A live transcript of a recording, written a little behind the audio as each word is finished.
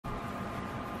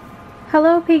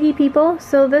Hello Piggy people,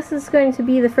 so this is going to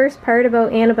be the first part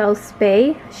about Annabelle's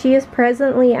spay. She is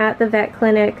presently at the vet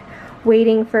clinic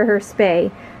waiting for her spay.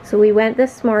 So we went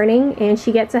this morning and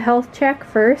she gets a health check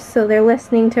first, so they're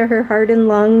listening to her heart and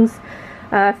lungs,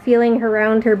 feeling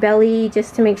around her belly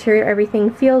just to make sure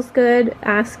everything feels good,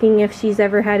 asking if she's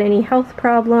ever had any health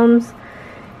problems,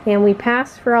 and we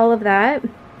passed for all of that.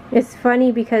 It's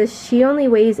funny because she only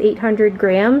weighs 800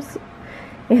 grams.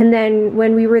 And then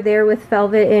when we were there with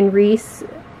Velvet and Reese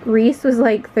was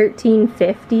like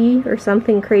 1350 or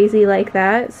something crazy like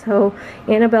that. So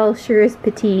Annabelle sure is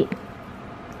petite.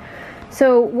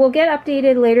 So we'll get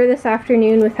updated later this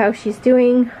afternoon with how she's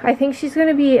doing. I think she's going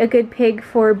to be a good pig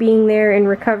for being there and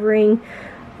recovering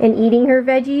and eating her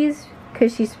veggies,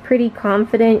 because she's pretty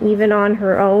confident even on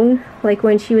her own. Like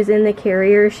when she was in the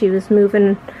carrier, she was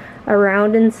moving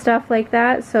around and stuff like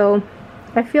that. So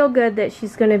I feel good that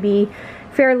she's going to be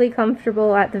fairly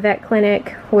comfortable at the vet clinic,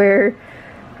 where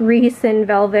Reese and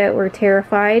Velvet were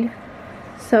terrified.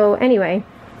 So anyway,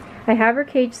 I have her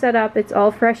cage set up. It's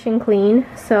all fresh and clean.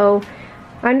 So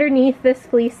underneath this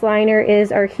fleece liner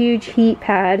is our huge heat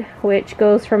pad, which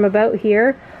goes from about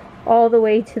here all the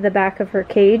way to the back of her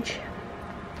cage.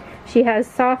 She has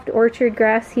soft orchard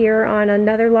grass here on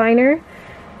another liner,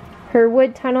 her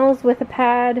wood tunnels with a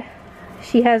pad.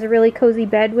 She has a really cozy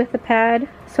bed with a pad.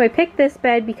 So I picked this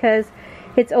bed because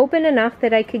it's open enough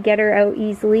that I could get her out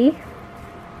easily,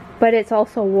 but it's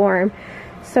also warm.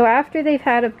 So after they've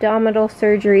had abdominal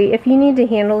surgery, if you need to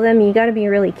handle them, you got to be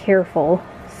really careful.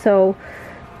 So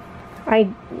I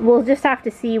will just have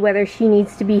to see whether she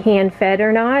needs to be hand fed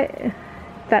or not.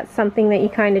 That's something that you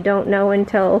kind of don't know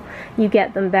until you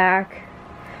get them back.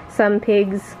 Some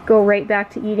pigs go right back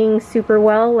to eating super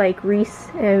well, like Reese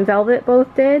and Velvet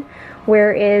both did,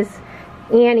 whereas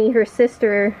Annie, her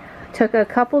sister, took a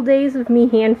couple days of me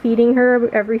hand feeding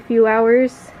her every few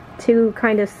hours to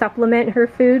kind of supplement her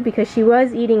food, because she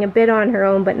was eating a bit on her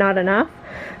own but not enough.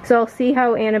 So I'll see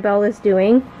how Annabelle is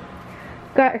doing.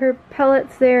 Got her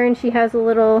pellets there, and she has a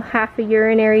little half a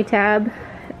urinary tab,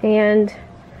 and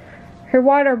her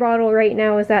water bottle right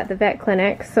now is at the vet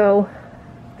clinic. So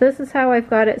this is how I've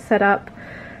got it set up.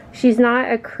 She's not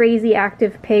a crazy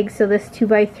active pig, so this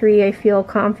 2x3 I feel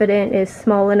confident is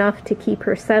small enough to keep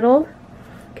her settled,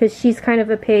 because she's kind of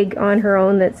a pig on her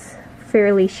own that's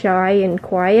fairly shy and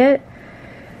quiet.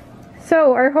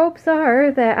 So our hopes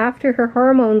are that after her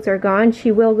hormones are gone,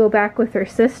 she will go back with her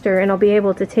sister and I'll be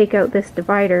able to take out this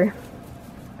divider.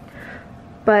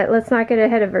 But let's not get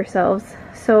ahead of ourselves.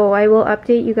 So I will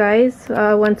update you guys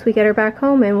once we get her back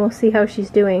home, and we'll see how she's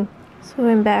doing. So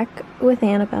I'm back with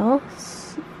Annabelle,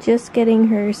 just getting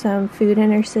her some food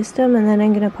in her system, and then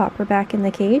I'm going to pop her back in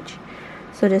the cage.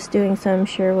 So just doing some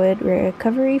Sherwood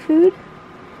recovery food.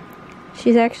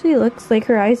 She's actually looks like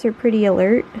her eyes are pretty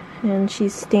alert, and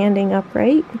she's standing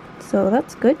upright, so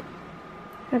that's good.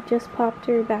 I've just popped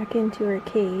her back into her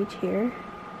cage here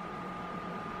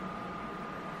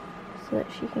so that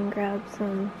she can grab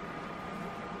some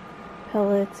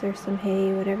pellets or some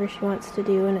hay, whatever she wants to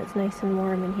do, and it's nice and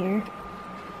warm in here.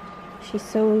 She's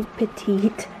so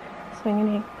petite, so I'm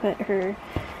going to put her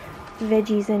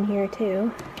veggies in here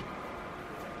too.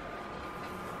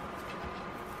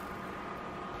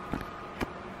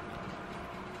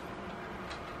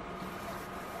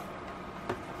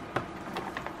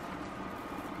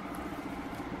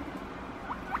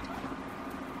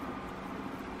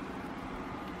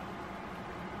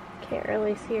 Can't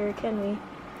really see her, can we?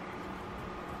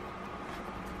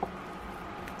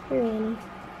 Here, Annie.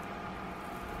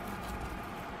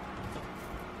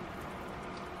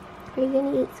 Are you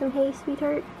gonna eat some hay,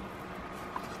 sweetheart?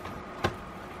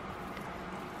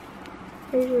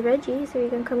 There's your veggies. Are you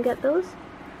gonna come get those?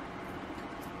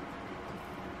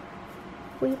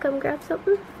 Will you come grab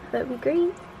something? That'd be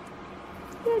great.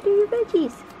 Yeah, do your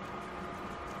veggies.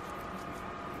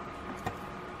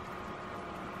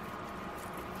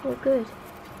 Oh, good.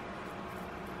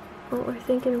 Well, we're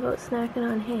thinking about snacking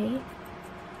on hay.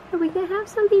 Are we gonna have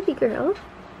some, baby girl?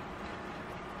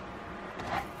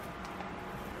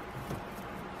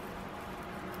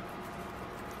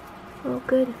 Oh,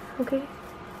 good. Okay.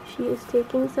 She is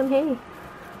taking some hay.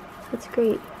 That's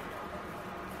great.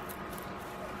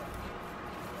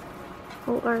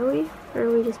 Oh, are we? Or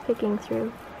are we just picking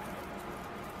through?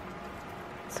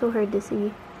 It's so hard to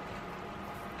see.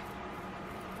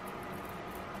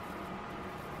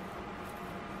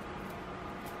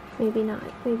 Maybe not.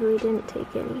 Maybe we didn't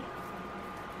take any.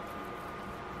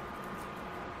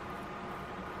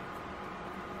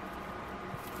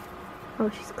 Oh,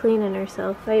 she's cleaning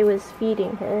herself. I was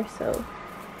feeding her, so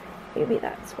maybe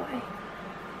that's why.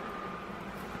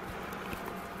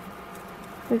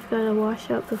 We've got to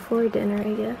wash up before dinner,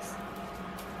 I guess.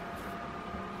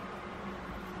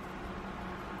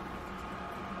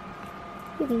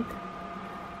 Kitty.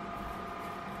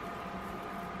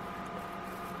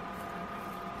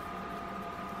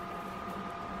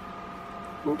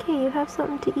 Okay, you have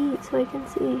something to eat so I can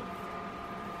see.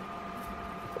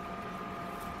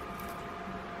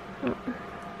 Oh,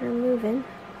 they're moving.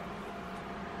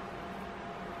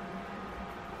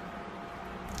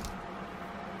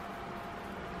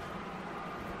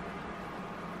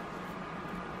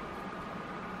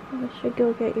 I should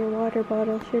go get your water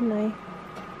bottle, shouldn't I?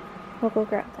 I'll go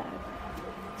grab that.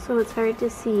 So it's hard to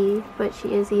see, but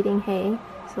she is eating hay,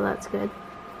 so that's good.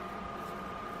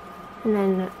 And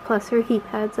then plus her heat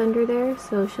pad's under there,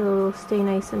 so she'll stay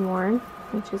nice and warm,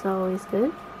 which is always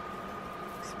good.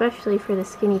 Especially for the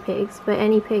skinny pigs, but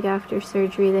any pig after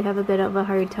surgery, they have a bit of a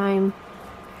hard time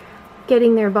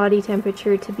getting their body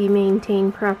temperature to be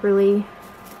maintained properly.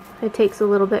 It takes a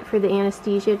little bit for the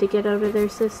anesthesia to get out of their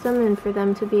system and for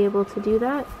them to be able to do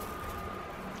that.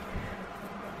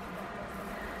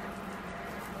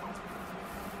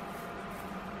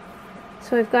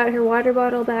 So I've got her water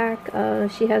bottle back.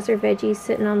 She has her veggies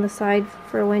sitting on the side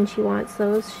for when she wants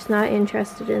those. She's not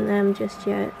interested in them just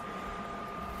yet.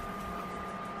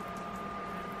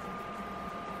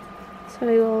 So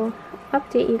I will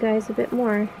update you guys a bit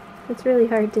more. It's really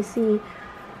hard to see.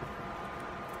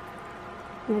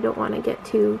 And I don't want to get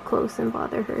too close and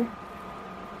bother her.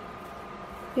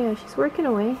 Yeah, she's working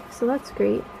away, so that's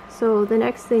great. So the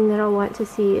next thing that I'll want to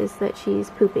see is that she's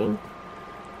pooping.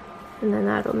 And then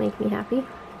that'll make me happy.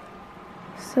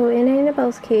 So in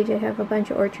Annabelle's cage I have a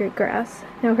bunch of orchard grass.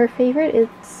 Now her favorite is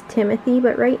Timothy,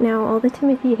 but right now all the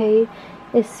Timothy hay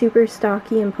is super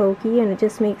stocky and pokey and it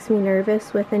just makes me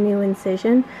nervous with a new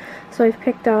incision. So I've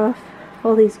picked off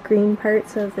all these green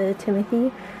parts of the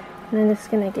Timothy and I'm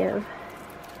just going to give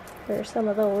her some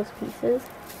of those pieces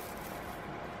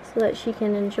so that she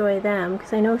can enjoy them,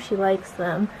 because I know she likes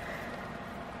them.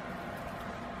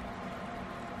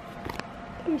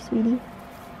 Here, sweetie.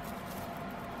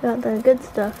 Got the good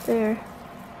stuff there.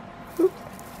 Oops.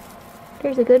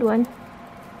 There's a good one.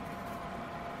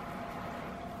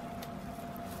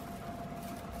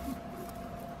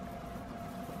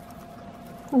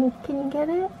 Can you get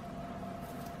it?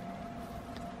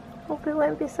 Hope it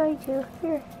went beside you.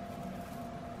 Here.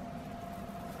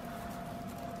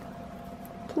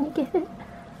 Can you get it?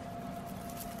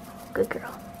 Good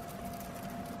girl.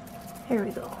 Here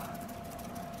we go.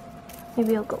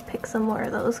 Maybe I'll go pick some more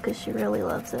of those because she really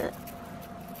loves it.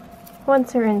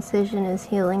 Once her incision is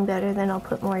healing better, then I'll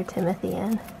put more Timothy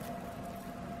in.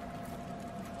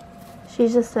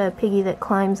 She's just a piggy that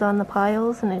climbs on the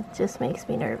piles and it just makes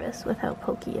me nervous with how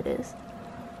pokey it is.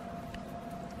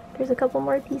 There's a couple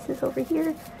more pieces over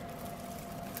here.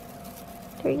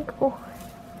 There you go.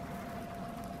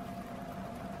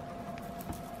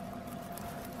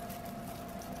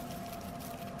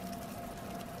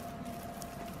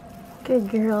 Good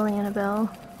girl,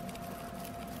 Annabelle.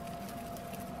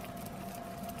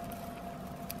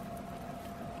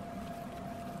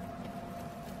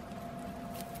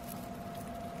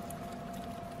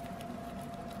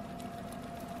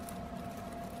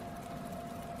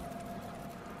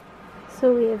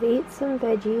 So we have ate some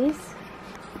veggies.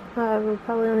 We'll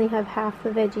probably only have half the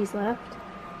veggies left.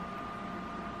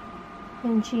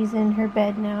 And she's in her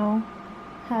bed now,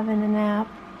 having a nap.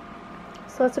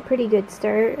 So that's a pretty good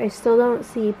start. I still don't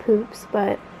see poops,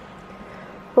 but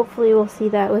hopefully we'll see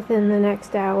that within the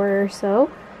next hour or so.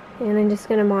 And I'm just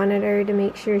going to monitor to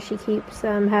make sure she keeps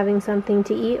having something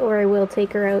to eat, or I will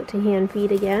take her out to hand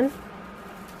feed again.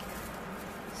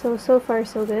 So far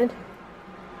so good.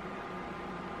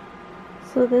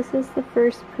 So this is the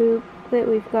first poop that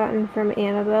we've gotten from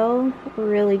Annabelle.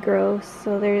 Really gross.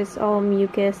 So there's all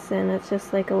mucus and it's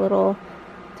just like a little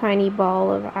tiny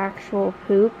ball of actual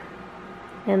poop.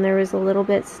 And there was a little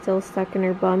bit still stuck in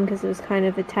her bum because it was kind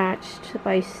of attached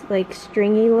by like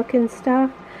stringy looking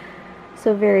stuff.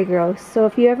 So very gross. So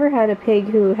if you ever had a pig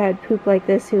who had poop like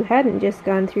this who hadn't just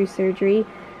gone through surgery,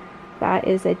 that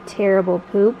is a terrible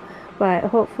poop. But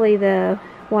hopefully the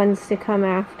ones to come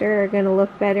after are going to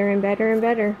look better and better and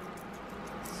better.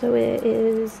 So it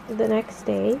is the next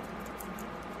day.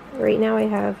 Right now I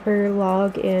have her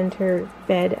log and her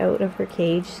bed out of her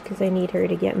cage because I need her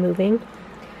to get moving.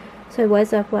 So I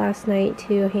was up last night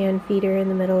to hand feed her in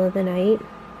the middle of the night.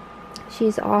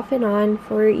 She's off and on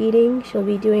for eating. She'll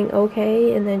be doing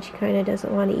okay, and then she kind of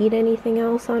doesn't want to eat anything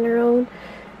else on her own.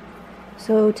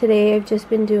 So today I've just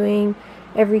been doing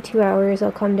every 2 hours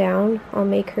I'll come down, I'll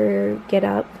make her get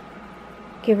up,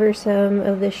 give her some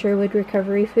of the Sherwood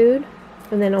recovery food,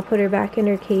 and then I'll put her back in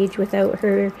her cage without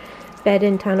her bed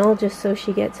and tunnel, just so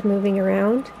she gets moving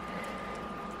around.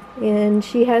 And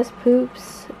she has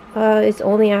poops. It's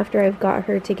only after I've got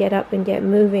her to get up and get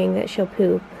moving that she'll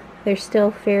poop. They're still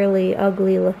fairly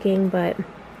ugly looking, but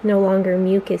no longer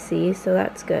mucusy, so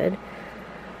that's good.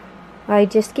 I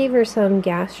just gave her some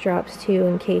gas drops too,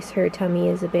 in case her tummy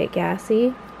is a bit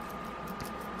gassy.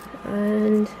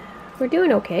 And we're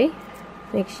doing okay.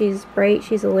 Like, she's bright,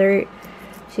 she's alert,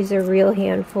 she's a real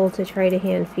handful to try to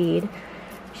hand feed.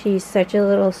 She's such a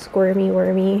little squirmy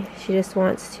wormy. She just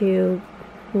wants to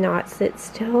not sit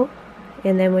still.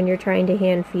 And then when you're trying to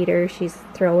hand feed her, she's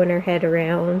throwing her head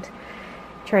around,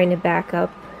 trying to back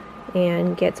up,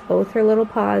 and gets both her little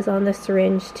paws on the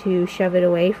syringe to shove it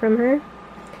away from her.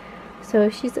 So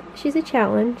she's a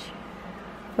challenge.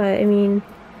 But I mean,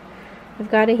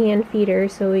 I've got to hand feed her,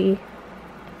 so we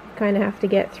kind of have to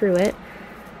get through it.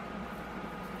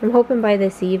 I'm hoping by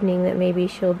this evening that maybe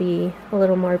she'll be a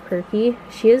little more perky.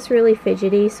 She is really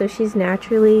fidgety, so she's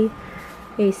naturally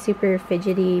a super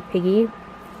fidgety piggy,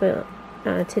 but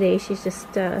today she's just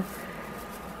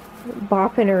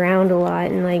bopping around a lot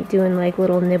and like doing like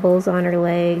little nibbles on her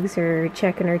legs or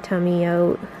checking her tummy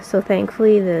out. So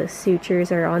thankfully the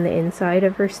sutures are on the inside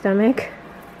of her stomach.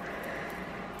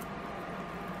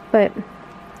 But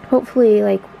hopefully,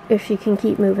 like, if she can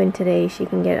keep moving today, she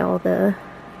can get all the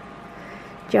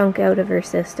junk out of her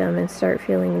system and start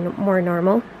feeling more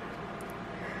normal.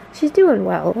 She's doing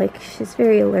well. Like, she's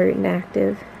very alert and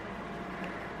active.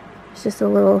 It's just a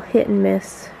little hit and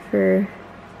miss for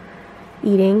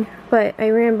eating. But I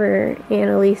remember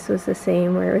Annalise was the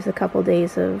same, where it was a couple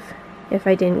days of, if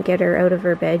I didn't get her out of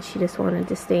her bed, she just wanted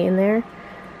to stay in there.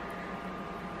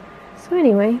 So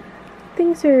anyway,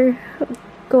 things are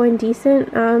going decent.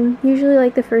 Usually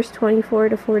like the first 24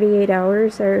 to 48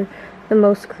 hours are the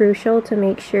most crucial to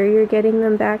make sure you're getting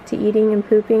them back to eating and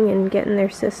pooping and getting their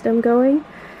system going.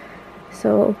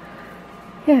 So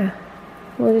yeah,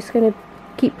 we're just gonna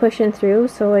keep pushing through.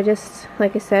 So I just,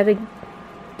 like I said, I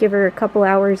give her a couple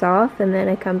hours off, and then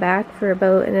I come back for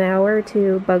about an hour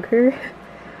to bug her,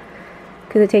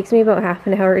 because it takes me about half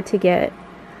an hour to get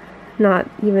not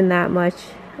even that much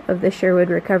of the Sherwood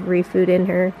recovery food in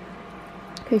her,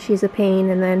 because she's a pain.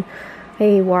 And then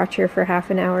I watch her for half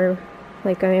an hour,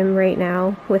 like I am right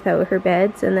now, without her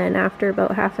beds, and then after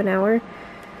about half an hour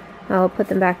I'll put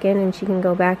them back in and she can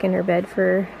go back in her bed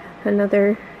for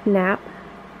another nap.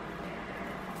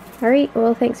 Alright,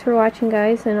 well, thanks for watching,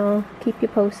 guys, and I'll keep you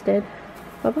posted.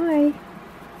 Bye-bye.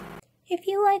 If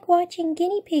you like watching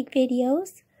guinea pig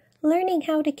videos, learning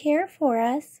how to care for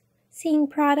us, seeing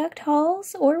product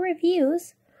hauls or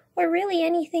reviews, or really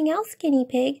anything else guinea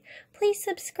pig, please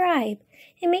subscribe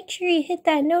and make sure you hit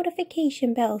that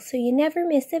notification bell so you never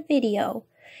miss a video.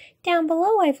 Down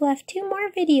below I've left 2 more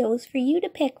videos for you to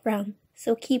pick from,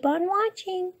 so keep on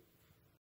watching.